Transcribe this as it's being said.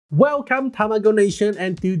Welcome Tamago Nation,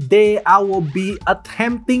 and today I will be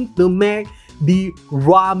attempting to make the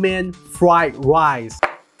ramen fried rice.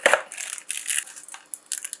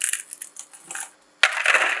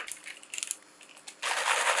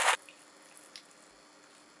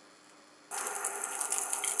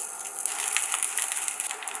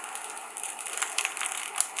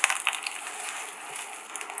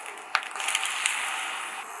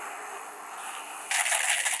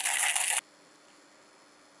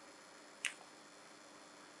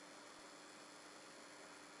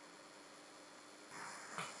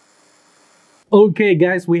 Okay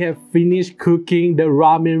guys, we have finished cooking the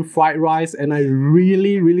ramen fried rice and I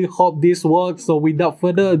really hope this works. So without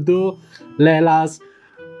further ado, let us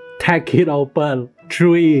take it open.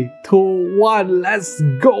 3, 2, 1, let's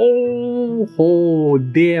go! Oh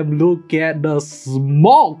damn, look at the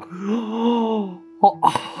smoke!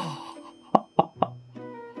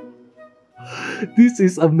 This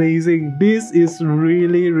is amazing. This is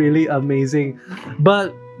really amazing.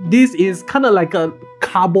 But this is kind of like a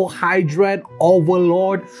carbohydrate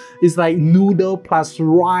overload. It's like noodle plus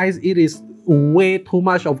rice. It is way too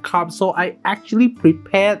much of carbs. So I actually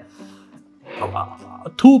prepared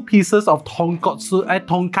 2 pieces of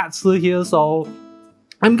tonkatsu here. So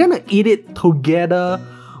I'm gonna eat it together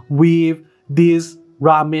with this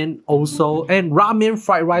ramen also, and ramen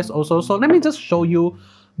fried rice also. So let me just show you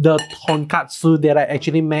the tonkatsu that I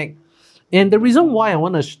actually make. And the reason why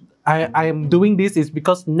I am doing this is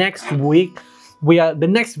because next week the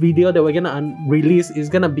next video that we're gonna release is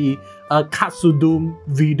gonna be a katsudon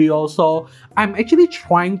video. So I'm actually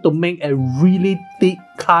trying to make a really thick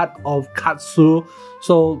cut of katsu.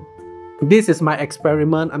 So this is my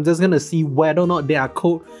experiment. I'm just gonna see whether or not they are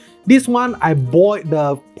cooked. This one I boiled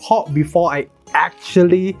the pork before I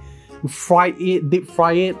actually deep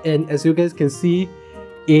fry it, and as you guys can see,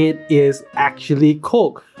 it is actually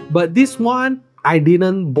cooked. But this one I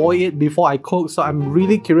didn't boil it before I cooked, so I'm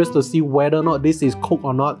really curious to see whether or not this is cooked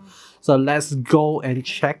or not. So let's go and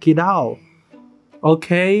check it out.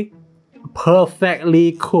 Okay,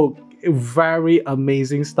 perfectly cooked. Very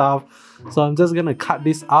amazing stuff. So I'm just gonna cut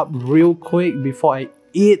this up real quick before I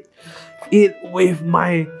eat it with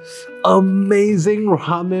my amazing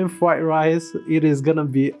ramen fried rice. It is gonna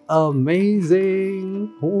be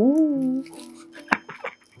amazing. Oh.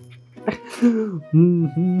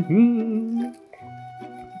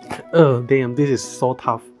 Oh damn, this is so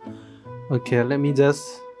tough. Okay, let me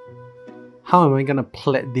just... How am I gonna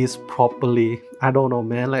plate this properly? I don't know,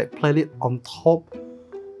 man. Like, plate it on top.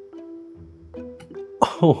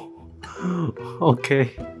 Oh,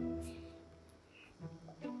 okay.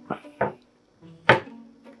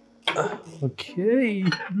 Okay,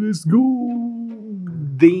 let's go.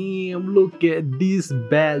 Damn, look at this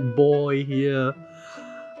bad boy here.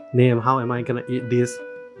 Damn, how am I gonna eat this?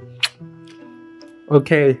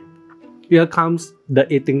 Okay, here comes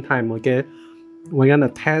the eating time, okay? We're gonna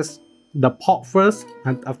test the pork first,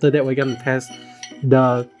 and after that we're gonna test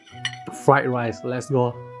the fried rice. Let's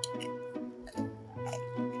go.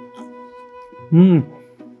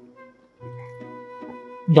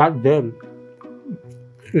 God damn,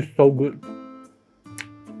 it's so good.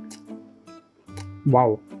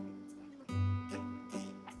 Wow.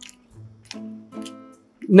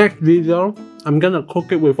 Next video, I'm gonna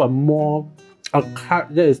cook it with a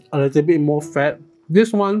cut that is a little bit more fat.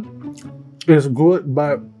 This one is good,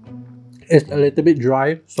 but it's a little bit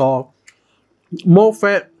dry. So more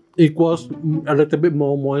fat equals a little bit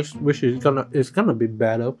more moist, which is gonna be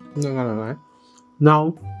better. Not gonna lie.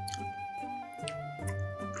 Now,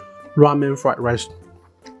 ramen fried rice.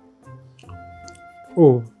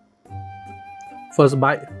 Oh, first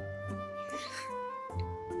bite.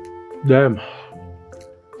 Damn.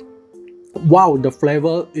 Wow, the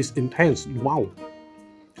flavor is intense. Wow.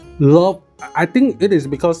 Love. I think it is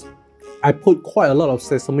because I put quite a lot of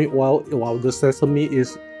sesame oil while the sesame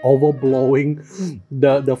is overblowing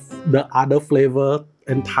the other flavor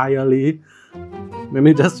entirely. Let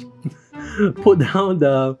me just put down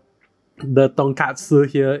the tonkatsu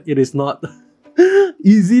here. It is not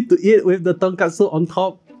easy to eat with the tonkatsu on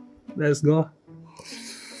top. Let's go.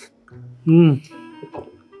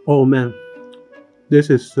 Oh man, this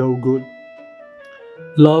is so good.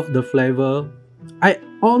 Love the flavor. I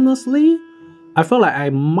feel like I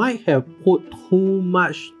might have put too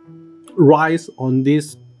much rice on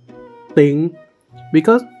this thing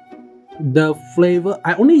because the flavor,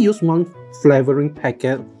 I only used one flavoring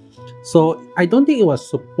packet, so I don't think it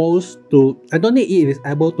is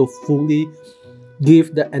able to fully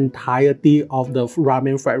give the entirety of the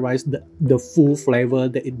ramen fried rice the full flavor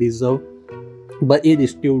that it deserves, but it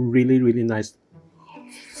is still really nice.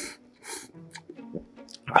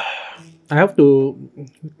 I have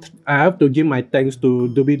to give my thanks to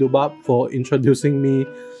doobydobap for introducing me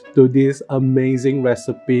to this amazing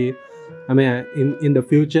recipe. I mean, in the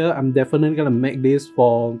future, I'm definitely gonna make this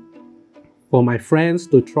for my friends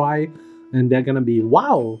to try, and they're gonna be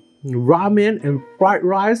wow, ramen and fried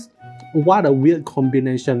rice. What a weird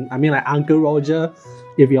combination. I mean, like Uncle Roger,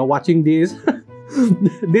 if you're watching this,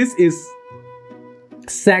 this is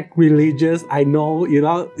sacrilegious. I know, you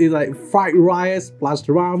know, it's like fried rice plus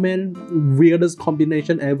ramen, weirdest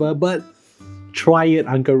combination ever. But try it,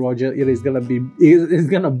 Uncle Roger. It is gonna be, it's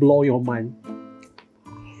gonna blow your mind.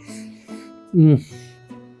 Mm.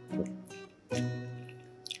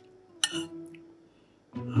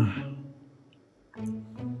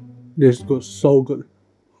 This is good, so good.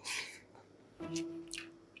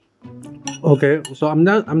 Okay, so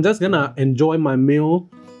I'm just gonna enjoy my meal.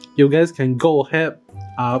 You guys can go ahead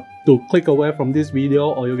to click away from this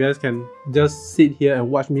video, or you guys can just sit here and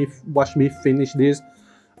watch me finish this.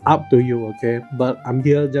 Up to you, okay? But I'm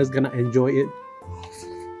here just gonna enjoy it.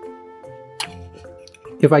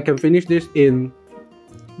 If I can finish this in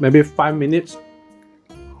maybe 5 minutes,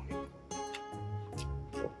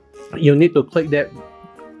 you need to click that,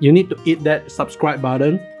 you need to hit that subscribe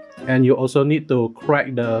button, and you also need to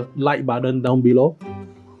crack the like button down below.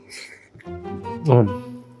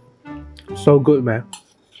 So good, man.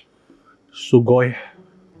 Sugoi.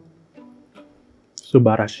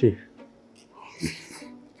 Subarashi.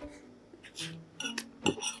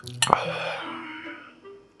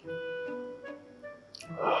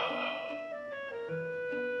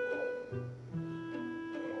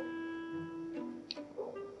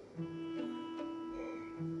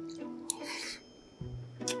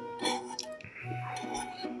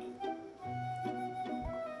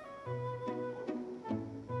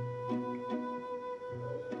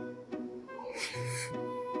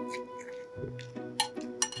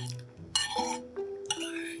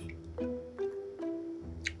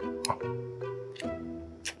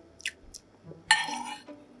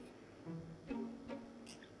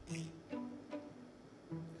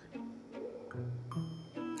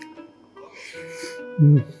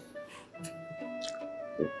 Mm.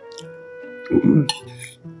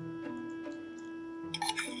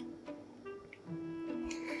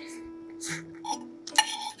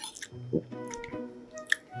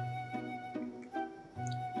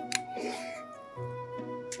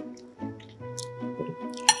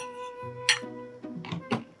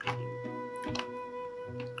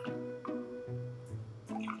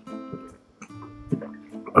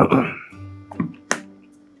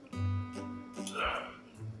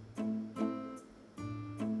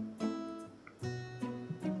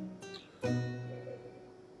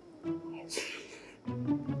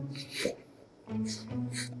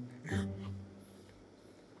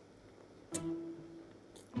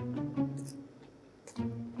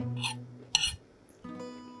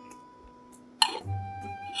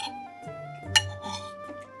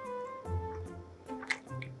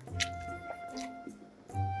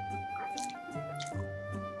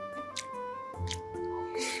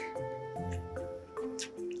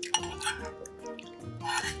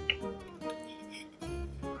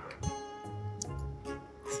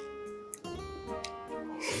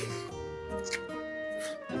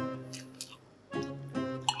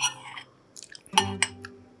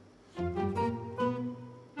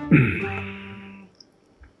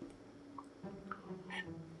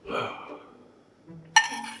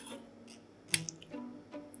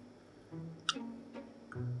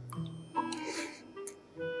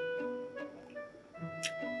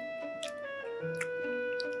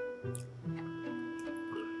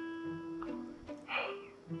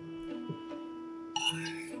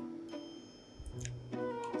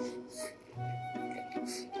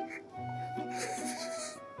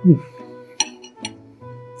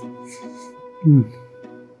 Mm.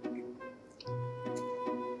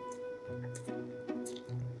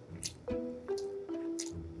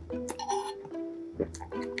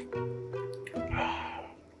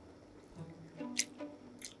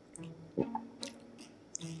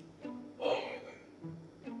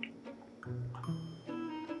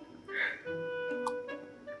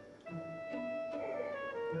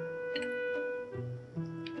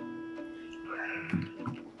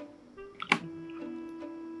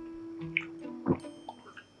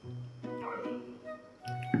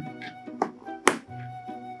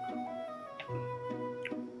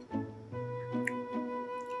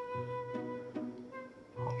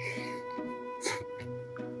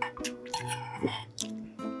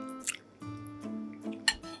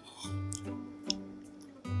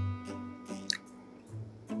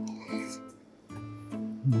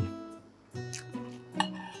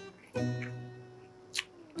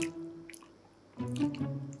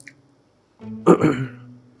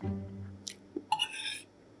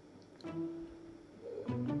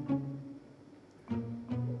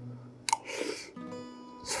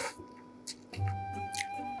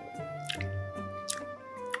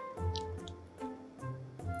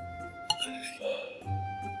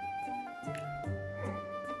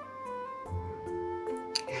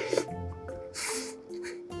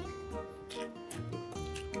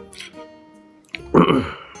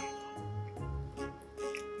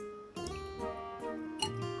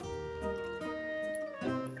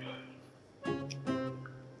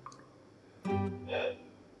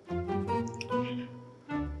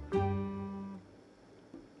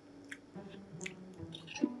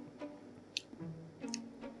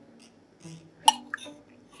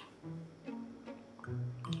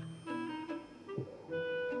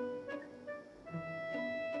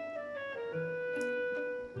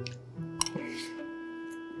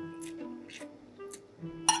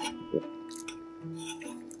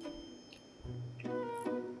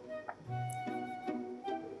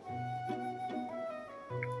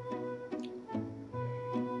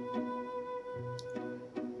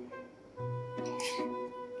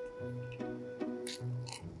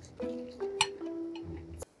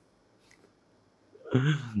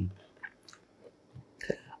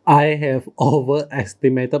 I have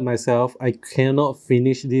overestimated myself. I cannot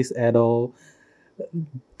finish this at all.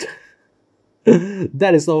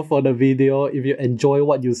 That is all for the video. If you enjoy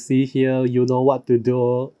what you see here, you know what to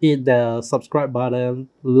do. Hit the subscribe button,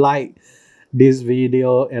 like this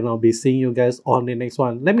video, and I'll be seeing you guys on the next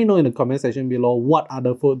one. Let me know in the comment section below what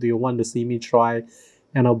other food do you want to see me try,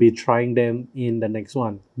 and I'll be trying them in the next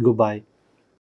one. Goodbye.